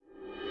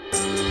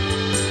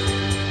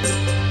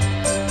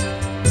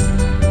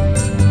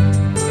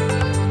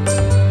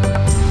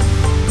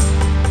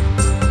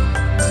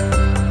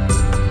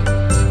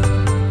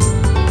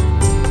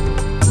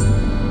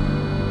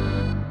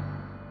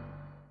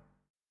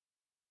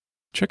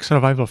Czech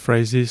Survival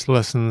Phrases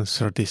Lesson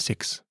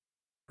 36.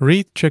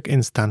 Read Czech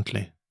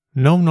instantly.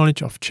 No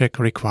knowledge of Czech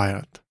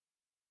required.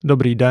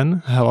 Dobrý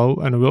den, hello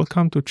and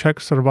welcome to Czech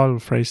Survival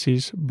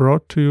Phrases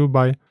brought to you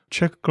by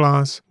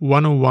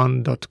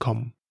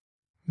czechclass101.com.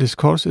 This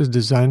course is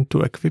designed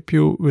to equip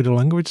you with the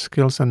language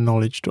skills and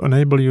knowledge to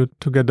enable you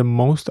to get the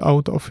most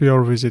out of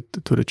your visit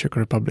to the Czech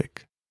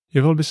Republic.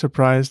 You will be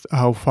surprised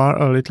how far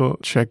a little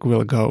Czech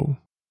will go.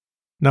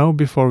 Now,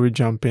 before we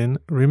jump in,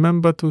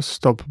 remember to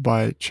stop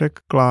by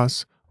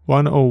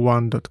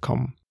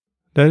czechclass101.com.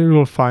 There you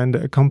will find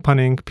the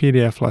accompanying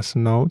PDF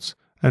lesson notes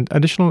and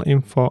additional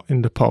info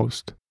in the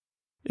post.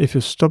 If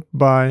you stop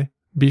by,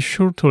 be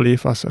sure to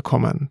leave us a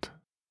comment.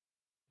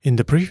 In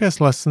the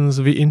previous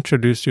lessons, we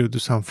introduced you to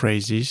some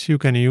phrases you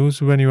can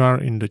use when you are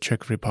in the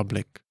Czech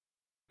Republic.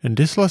 In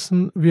this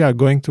lesson, we are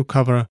going to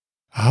cover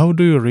how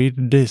do you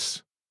read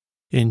this.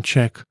 In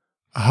Czech,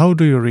 how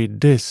do you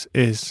read this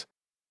is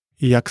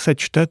jak se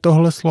čte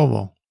tohle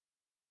slovo?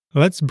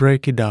 Let's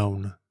break it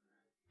down.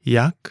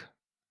 Jak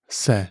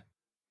se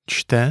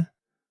čte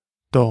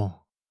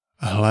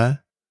tohle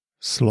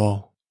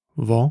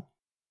slovo?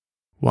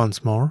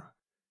 Once more.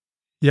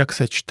 Jak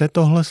se čte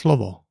tohle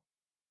slovo?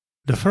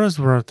 The first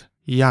word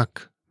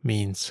jak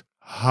means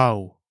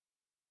how.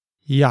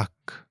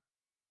 Jak.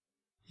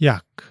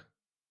 Jak.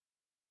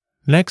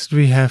 Next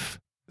we have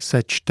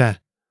se čte,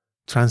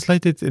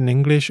 translated in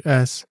English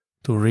as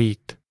to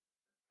read.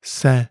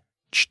 Se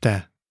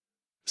čte.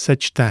 Se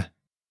čte.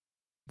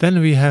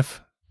 Then we have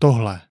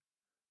tohle,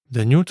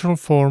 the neutral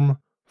form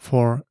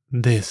for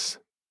this.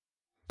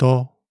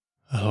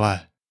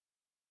 Tohle.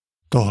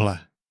 Tohle.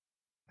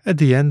 At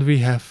the end we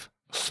have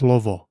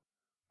slovo,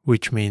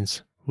 which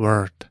means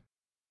word.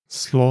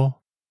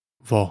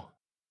 Slovo.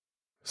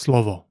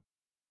 Slovo.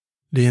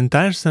 The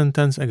entire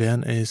sentence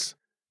again is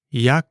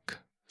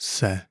jak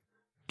se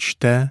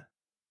čte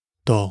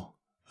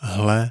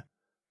tohle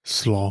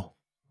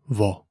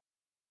slovo.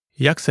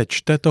 Jak se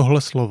čte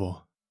tohle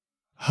slovo?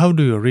 How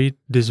do you read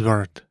this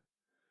word?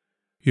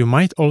 You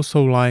might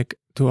also like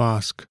to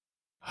ask,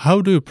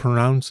 how do you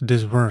pronounce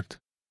this word?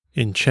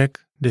 In Czech,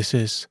 this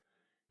is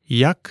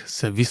jak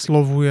se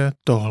vyslovuje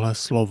tohle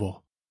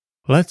slovo.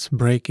 Let's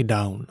break it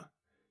down.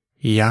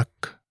 Jak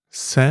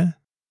se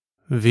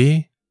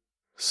vyslovuje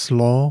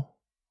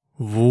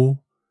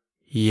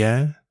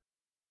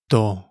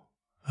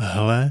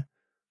tohle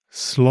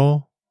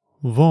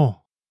slovo.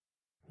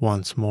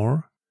 Once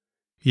more.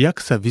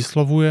 Jak se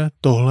vyslovuje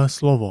tohle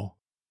slovo?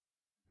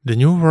 The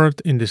new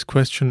word in this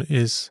question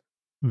is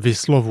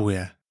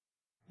vyslovuje,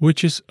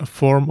 which is a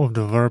form of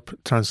the verb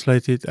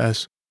translated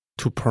as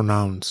to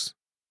pronounce.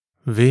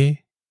 Vyslovuje.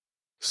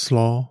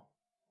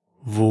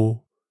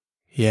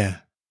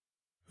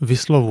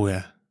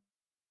 Vyslovuje.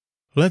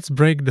 Let's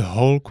break the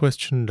whole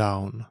question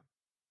down.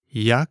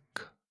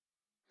 Jak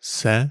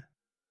se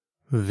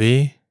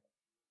vyslovuje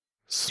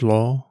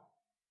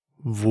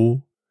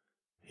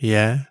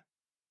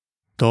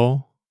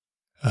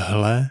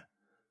tohle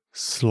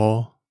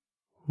slovo?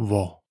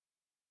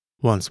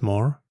 Once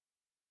more.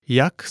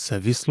 Jak se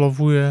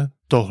vyslovuje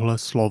tohle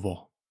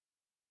slovo?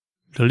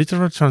 The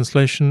literal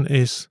translation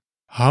is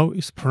how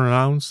is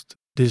pronounced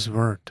this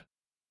word.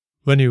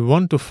 When you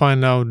want to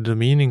find out the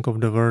meaning of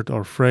the word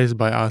or phrase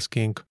by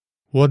asking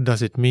what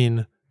does it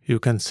mean, you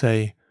can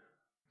say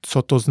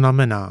co to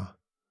znamená.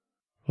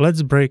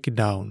 Let's break it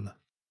down.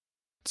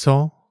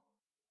 Co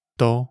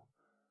to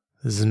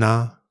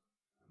znamená.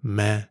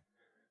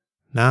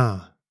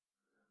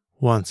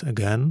 Once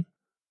again,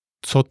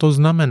 co to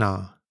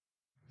znamená?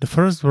 The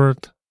first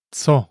word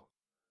co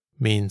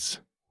means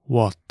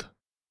what.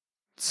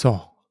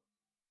 Co.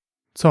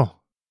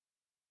 Co.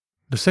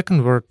 The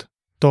second word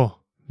to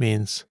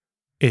means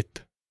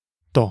it.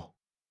 To.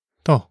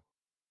 To.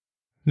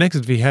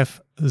 Next we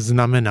have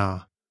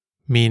znamená,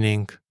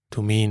 meaning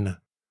to mean.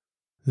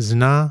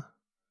 Znamená.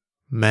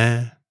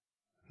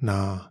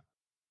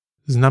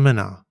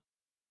 Znamená.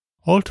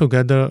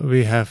 Altogether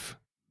we have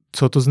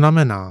co to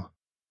znamená.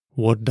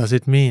 What does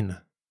it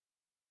mean?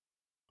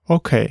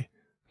 Okay,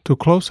 to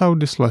close out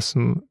this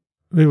lesson,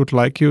 we would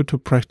like you to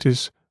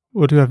practice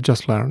what you have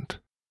just learned.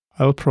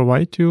 I'll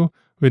provide you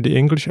with the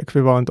English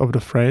equivalent of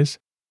the phrase.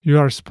 You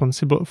are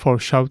responsible for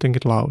shouting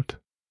it loud.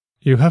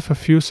 You have a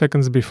few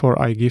seconds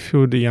before I give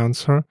you the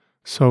answer,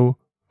 so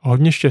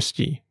hodně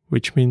štěstí,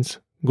 which means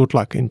good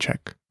luck in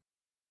Czech.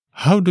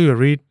 How do you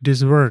read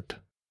this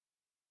word?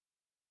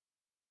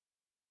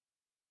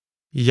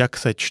 Jak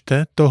se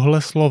čte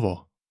tohle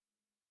slovo?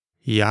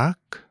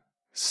 Jak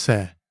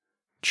se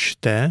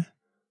čte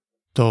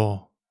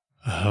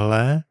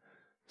tohle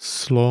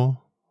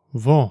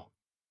slovo?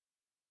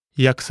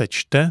 Jak se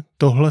čte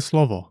tohle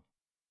slovo?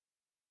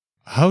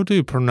 How do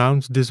you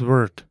pronounce this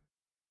word?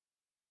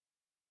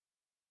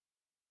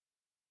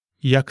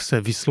 Jak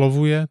se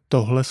vyslovuje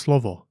tohle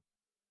slovo?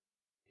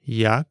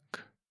 Jak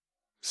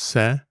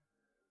se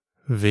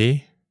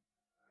vyslovuje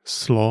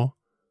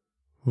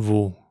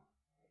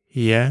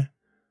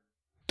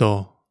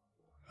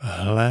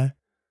tohle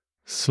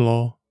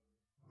slovo?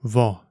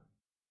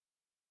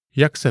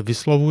 Jak se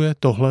vyslovuje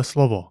tohle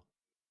slovo?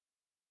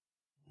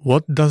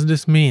 What does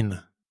this mean?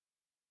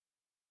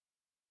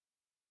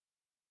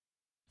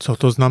 Co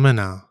to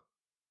znamená?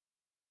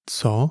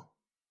 Co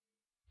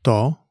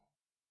to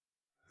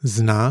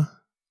znamená?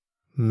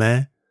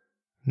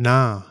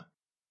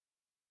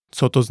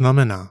 Co to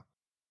znamená?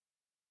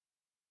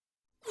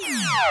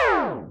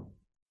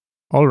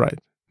 Alright,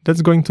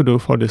 that's going to do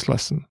for this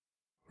lesson.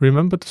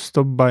 Remember to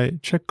stop by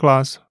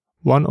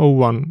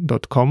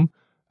czechclass101.com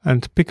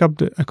and pick up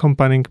the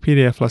accompanying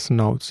PDF lesson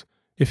notes.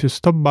 If you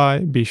stop by,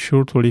 be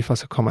sure to leave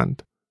us a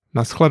comment.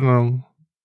 Naschledanou.